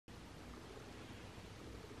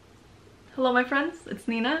Hello my friends, it's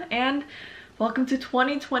Nina and welcome to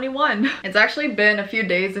 2021. It's actually been a few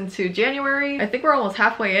days into January. I think we're almost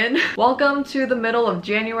halfway in. Welcome to the middle of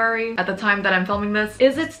January at the time that I'm filming this.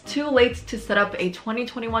 Is it too late to set up a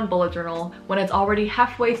 2021 bullet journal when it's already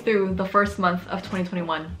halfway through the first month of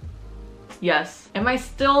 2021? Yes. Am I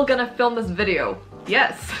still gonna film this video?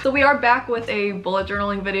 Yes. So we are back with a bullet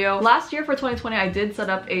journaling video. Last year for 2020, I did set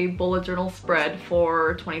up a bullet journal spread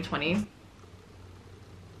for 2020.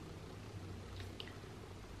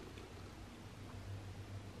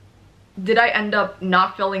 Did I end up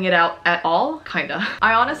not filling it out at all? Kinda.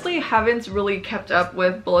 I honestly haven't really kept up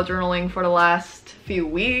with bullet journaling for the last few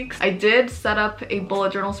weeks. I did set up a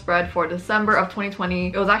bullet journal spread for December of 2020.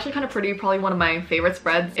 It was actually kind of pretty, probably one of my favorite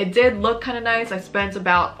spreads. It did look kind of nice. I spent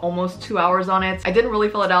about almost 2 hours on it. I didn't really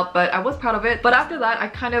fill it out, but I was proud of it. But after that, I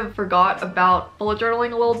kind of forgot about bullet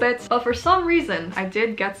journaling a little bit. But for some reason, I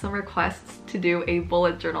did get some requests to do a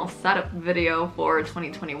bullet journal setup video for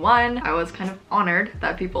 2021. I was kind of honored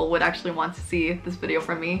that people would actually want to see this video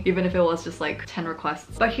from me, even if it was just like 10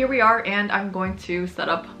 requests. But here we are, and I'm going to set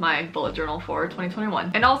up my bullet journal for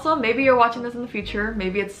 2021. And also, maybe you're watching this in the future,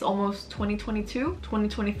 maybe it's almost 2022,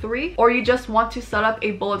 2023, or you just want to set up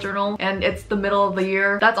a bullet journal and it's the middle of the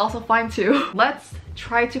year. That's also fine too. Let's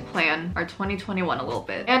try to plan our 2021 a little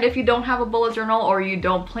bit. And if you don't have a bullet journal or you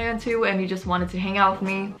don't plan to and you just wanted to hang out with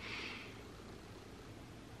me,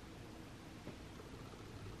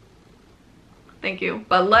 thank you.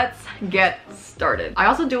 But let's get started. I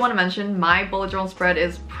also do want to mention my bullet journal spread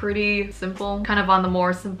is pretty simple, kind of on the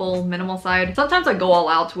more simple, minimal side. Sometimes I go all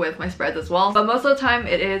out with my spreads as well, but most of the time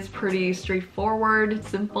it is pretty straightforward,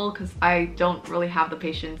 simple, because I don't really have the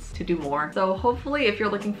patience to do more. So hopefully if you're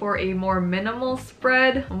looking for a more minimal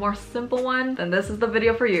spread, a more simple one, then this is the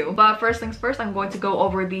video for you. But first things first, I'm going to go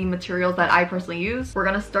over the materials that I personally use. We're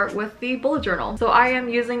gonna start with the bullet journal. So I am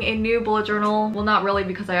using a new bullet journal. Well, not really,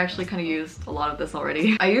 because I actually kind of used a lot of this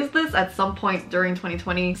already. I used this at some point during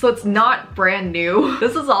 2020, so it's not brand new.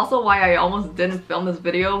 This is also why I almost didn't film this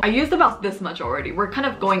video. I used about this much already. We're kind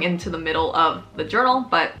of going into the middle of the journal,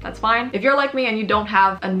 but that's fine. If you're like me and you don't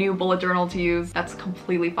have a new bullet journal to use, that's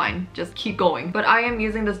completely fine. Just keep going. But I am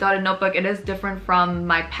using this dotted notebook. It is different from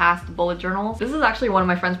my past bullet journals. This is actually one of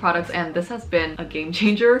my friend's products, and this has been a game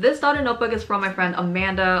changer. This dotted notebook is from my friend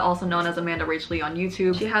Amanda, also known as Amanda Rach Lee on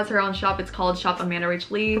YouTube. She has her own shop. It's called Shop Amanda Rach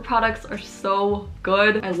Lee. Her products are so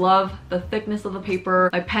good. I love the thickness of the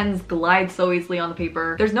paper. My pens glide so easily on the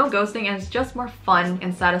paper. There's no ghosting, and it's just more fun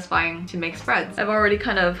and satisfying to make spreads. I've already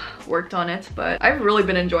kind of worked on it, but I've really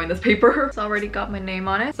been enjoying this paper. It's already got my name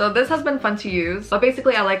on it. So this has been fun to use. But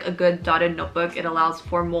basically, I like a good dotted notebook. It allows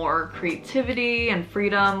for more creativity and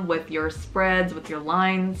freedom with your spreads, with your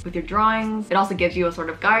lines, with your drawings. It also gives you a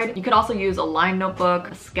sort of guide. You could also use a line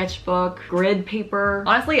notebook, a sketchbook, grid paper,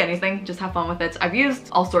 honestly anything. Just have fun with it. I've used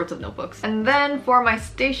all sorts of notebooks. And then for my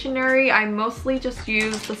stationery, I mostly just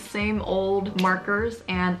use the same old markers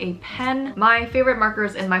and a pen. My favorite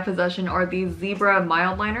markers in my possession are these Zebra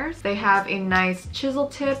mild liners. They have a nice chisel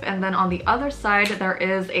tip, and then on the other side there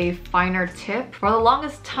is a finer tip. For the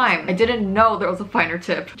longest time, I didn't know there was a finer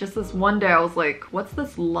tip. Just this one day I was like, what's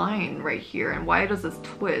this line right here and why does this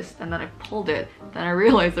twist? And then I pulled it. Then I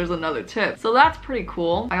realized there's another tip. So that's pretty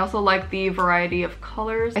cool. I also like the variety of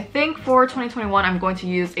colors. I think for 2021 I'm going to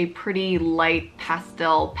use a pretty light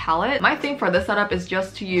pastel palette. My thing for this setup is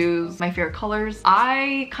just to use my favorite colors.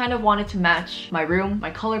 I kind of wanted to match my room, my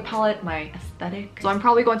color palette, my aesthetic. So I'm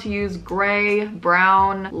probably going to use gray,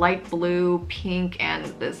 brown, light blue, pink, and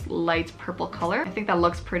this light purple color. I think that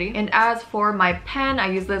looks pretty. And as for my pen,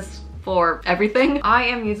 I use this for everything. I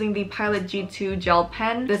am using the Pilot G2 gel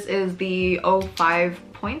pen. This is the 05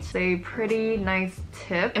 points. A pretty nice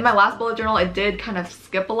tip. In my last bullet journal, it did kind of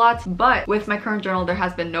skip a lot, but with my current journal, there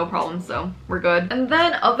has been no problem, so we're good. And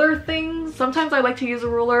then other things, sometimes I like to use a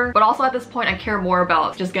ruler, but also at this point, I care more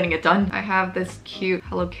about just getting it done. I have this cute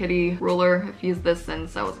Hello Kitty ruler. I've used this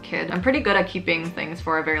since I was a kid. I'm pretty good at keeping things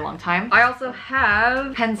for a very long time. I also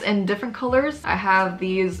have pens in different colors. I have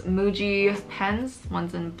these Muji pens.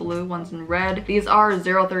 One's in blue, one's in red. These are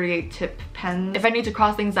 038 tip pens. If I need to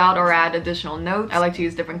cross things out or add additional notes, I like to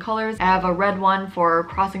use different colors. I have a red one for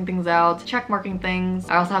crossing things out, check marking things.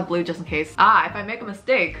 I also have blue just in case. If I make a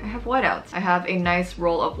mistake, I have whiteouts. I have a nice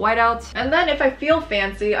roll of whiteouts. And then if I feel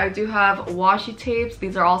fancy, I do have washi tapes.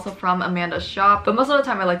 These are also from Amanda's shop, but most of the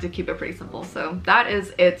time I like to keep it pretty simple. So that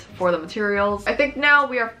is it for the materials. I think now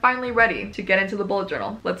we are finally ready to get into the bullet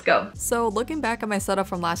journal. Let's go. So looking back at my setup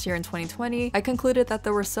from last year in 2020, I concluded that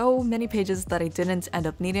there were so many pages that I didn't end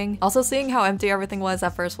up needing. Also, seeing how empty everything was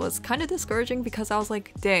at first was kind of discouraging because I was like,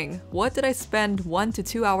 like, dang, what did I spend 1 to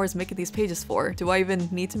 2 hours making these pages for? Do I even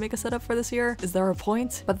need to make a setup for this year? Is there a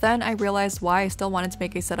point? But then I realized why I still wanted to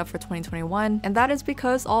make a setup for 2021, and that is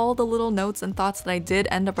because all the little notes and thoughts that I did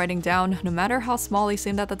end up writing down, no matter how small they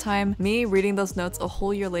seemed at the time, me reading those notes a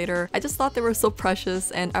whole year later, I just thought they were so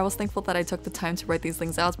precious, and I was thankful that I took the time to write these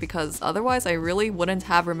things out because otherwise I really wouldn't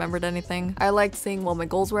have remembered anything. I liked seeing what my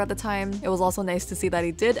goals were at the time. It was also nice to see that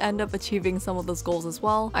I did end up achieving some of those goals as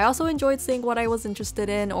well. I also enjoyed seeing what I was interested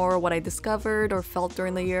in or what I discovered or felt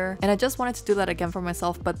during the year, and I just wanted to do that again for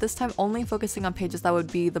myself, but this time only focusing on pages that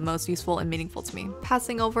would be the most useful and meaningful to me.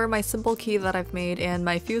 Passing over my simple key that I've made and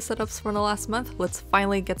my few setups for the last month, let's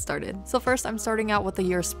finally get started. So first, I'm starting out with the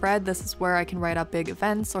year spread. This is where I can write up big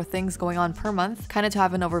events or things going on per month, kind of to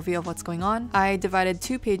have an overview of what's going on. I divided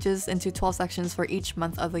 2 pages into 12 sections for each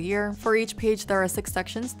month of the year. For each page, there are 6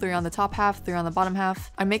 sections, 3 on the top half, 3 on the bottom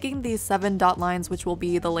half. I'm making these 7 dot lines, which will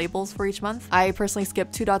be the labels for each month. I personally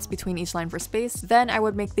skip 2 dots between each line for space. Then I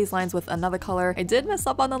would make these lines with another color. I did mess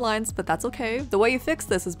up on the lines, but that's okay. The way you fix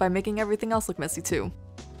this is by making everything else look messy too.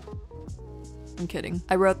 I'm kidding.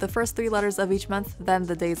 I wrote the first 3 letters of each month, then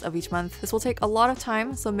the days of each month. This will take a lot of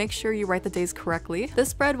time, so make sure you write the days correctly. This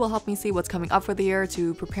spread will help me see what's coming up for the year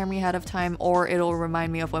to prepare me ahead of time, or it'll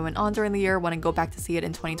remind me of what went on during the year when I go back to see it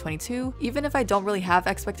in 2022. Even if I don't really have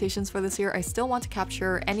expectations for this year, I still want to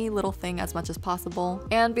capture any little thing as much as possible.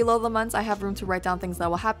 And below the months, I have room to write down things that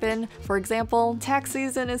will happen. For example, tax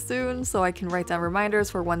season is soon, so I can write down reminders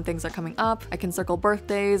for when things are coming up. I can circle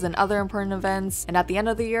birthdays and other important events, and at the end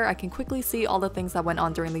of the year, I can quickly see all the things that went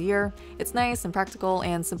on during the year. It's nice and practical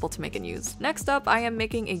and simple to make and use. Next up, I am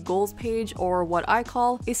making a goals page, or what I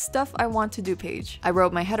call a stuff I want to do page. I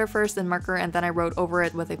wrote my header first in marker, and then I wrote over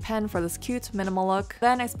it with a pen for this cute minimal look.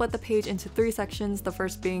 Then I split the page into 3 sections, the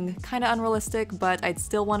first being kinda unrealistic but I'd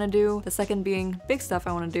still want to do, the second being big stuff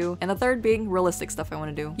I want to do, and the third being realistic stuff I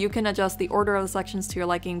want to do. You can adjust the order of the sections to your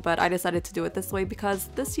liking, but I decided to do it this way because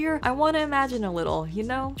this year I want to imagine a little, you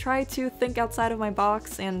know? Try to think outside of my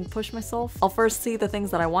box and push myself. I'll first see the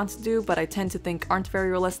things that I want to do, but I tend to think aren't very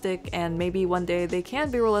realistic, and maybe one day they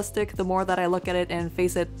can be realistic the more that I look at it and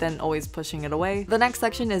face it than always pushing it away. The next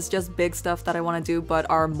section is just big stuff that I want to do but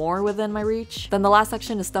are more within my reach. Then the last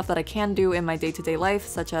section is stuff that I can do in my day-to-day life,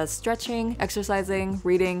 such as stretching, exercising,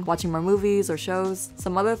 reading, watching more movies or shows.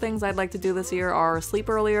 Some other things I'd like to do this year are sleep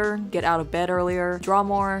earlier, get out of bed earlier, draw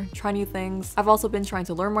more, try new things. I've also been trying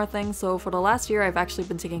to learn more things, so for the last year I've actually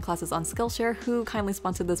been taking classes on Skillshare, who kindly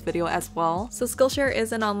sponsored this video as well. So Skillshare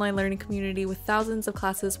is an online learning community with thousands of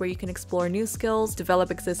classes where you can explore new skills, develop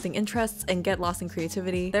existing interests, and get lost in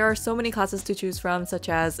creativity. There are so many classes to choose from, such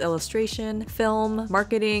as illustration, film,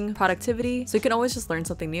 marketing, productivity, so you can always just learn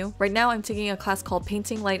something new. Right now I'm taking a class called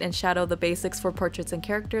Painting Light and Shadow, the Basics for Portraits and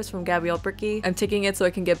Characters from Gabrielle Bricky. I'm taking it so I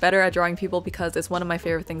can get better at drawing people because it's one of my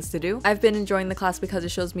favorite things to do. I've been enjoying the class because it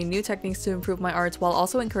shows me new techniques to improve my art while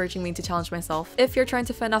also encouraging me to challenge myself. If you're trying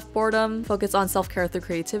to fend off boredom, focus on self-care through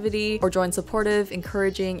creativity, or join supportive,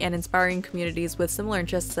 encouraging, and inspiring communities with similar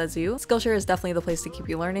interests as you, Skillshare is definitely the place to keep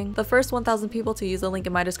you learning. The first 1,000 people to use the link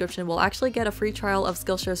in my description will actually get a free trial of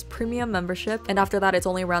Skillshare's premium membership, and after that it's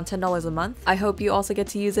only around $10 a month. I hope you also get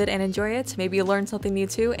to use it and enjoy it. Maybe you learned something new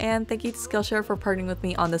too, and thank you to Skillshare for partnering with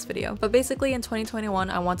me on this video. But basically in 2021,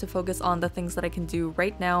 I want to focus on the things that I can do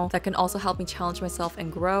right now that can also help me challenge myself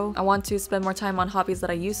and grow. I want to spend more time on hobbies that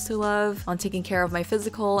I used to love, on taking care of my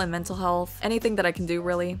physical and mental health, anything that I can do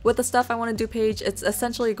really. With the stuff I want to do page, it's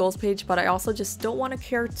essentially a goals page, but I also just don't want to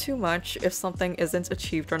care too much if something isn't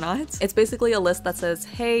achieved or not. It's basically a list that says,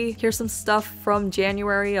 hey, here's some stuff from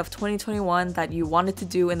January of 2021 that you wanted to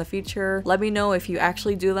do in the future. Let me know if you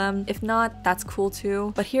actually do them. If not, that's cool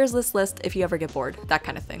too. But here's this list if you ever get bored, that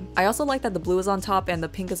kind of thing. I also like that the blue is on top and the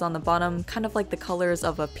pink is on the bottom, kind of like the colors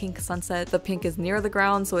of a pink sunset. The pink is near the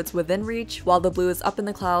ground, so it's within reach, while the blue is up in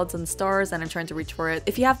the clouds and stars and I'm trying to reach for it.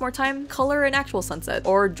 If you have more time, color an actual sunset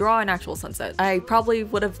or draw an actual sunset. I probably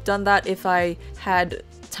would have done that if I had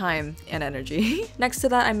time and energy. Next to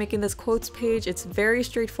that, I'm making this quotes page. It's very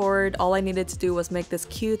straightforward. All I needed to do was make this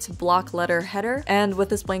cute block letter header, and with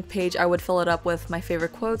this blank page I would fill it up with my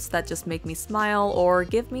favorite quotes that just make me smile or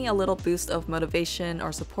give me a little boost of motivation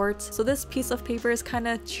or support. So this piece of paper is kind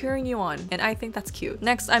of cheering you on, and I think that's cute.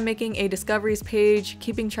 Next, I'm making a discoveries page.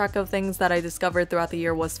 Keeping track of things that I discovered throughout the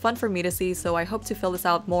year was fun for me to see, so I hope to fill this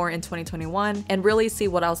out more in 2021 and really see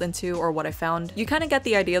what I was into or what I found. You kind of get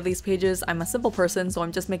the idea of these pages. I'm a simple person, so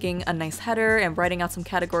I'm just just making a nice header and writing out some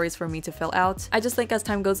categories for me to fill out. I just think as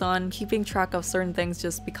time goes on, keeping track of certain things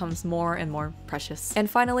just becomes more and more precious. And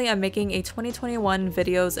finally, I'm making a 2021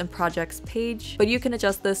 videos and projects page, but you can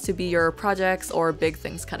adjust this to be your projects or big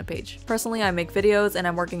things kind of page. Personally, I make videos and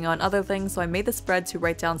I'm working on other things, so I made the spread to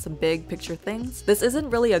write down some big picture things. This isn't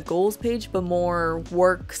really a goals page, but more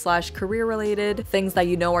work/career related things that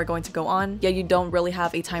you know are going to go on, yet you don't really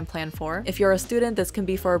have a time plan for. If you're a student, this can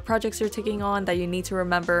be for projects you're taking on that you need to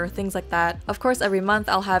remember, things like that. Of course, every month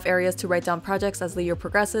I'll have areas to write down projects as the year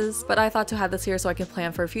progresses, but I thought to have this here so I can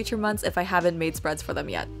plan for future months if I haven't made spreads for them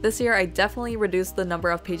yet. This year, I definitely reduced the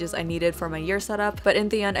number of pages I needed for my year setup, but in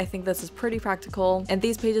the end, I think this is pretty practical, and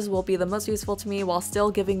these pages will be the most useful to me while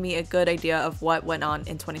still giving me a good idea of what went on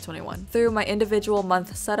in 2021. Through my individual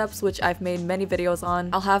month setups, which I've made many videos on,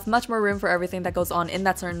 I'll have much more room for everything that goes on in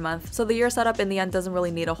that certain month, so the year setup in the end doesn't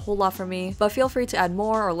really need a whole lot for me, but feel free to add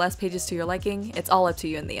more or less pages to your liking. It's all up to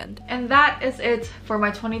you in the end. And that is it for my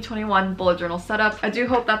 2021 bullet journal setup. I do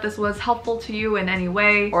hope that this was helpful to you in any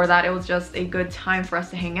way, or that it was just a good time for us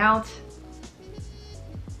to hang out.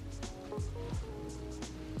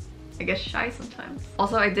 I get shy sometimes.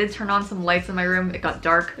 Also, I did turn on some lights in my room. It got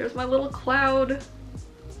dark. There's my little cloud.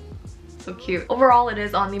 So cute. Overall, it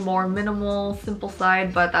is on the more minimal, simple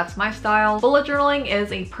side, but that's my style. Bullet journaling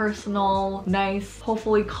is a personal, nice,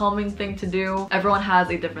 hopefully calming thing to do. Everyone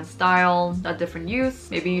has a different style, a different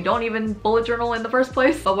use. Maybe you don't even bullet journal in the first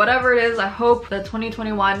place, but whatever it is, I hope that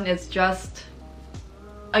 2021 is just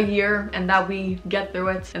a year and that we get through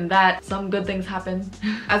it and that some good things happen.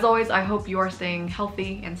 As always, I hope you are staying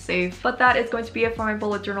healthy and safe. But that is going to be it for my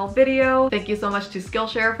bullet journal video. Thank you so much to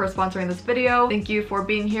Skillshare for sponsoring this video. Thank you for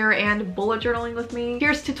being here and bullet journaling with me.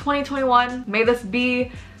 Here's to 2021. May this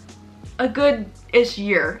be a good-ish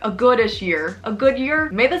year. A good-ish year. A good year?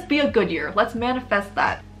 May this be a good year. Let's manifest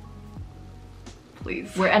that.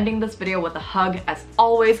 Please. We're ending this video with a hug as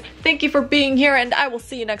always. Thank you for being here and I will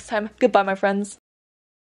see you next time. Goodbye, my friends.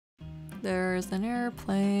 There's an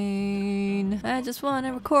airplane. I just want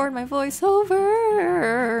to record my voiceover.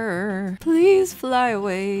 Please fly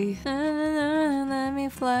away. Na, na, na, let me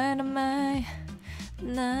fly to my.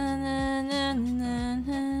 Na, na, na, na,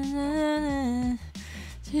 na, na.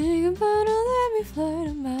 Take a bottle, let me fly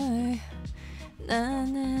to my. Na,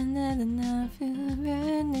 na, na, na, na, feel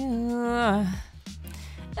brand new.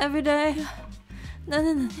 Every day. Na,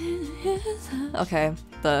 na, na, yes. Okay,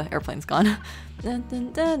 the airplane's gone.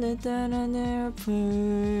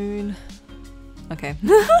 Airplane. Okay.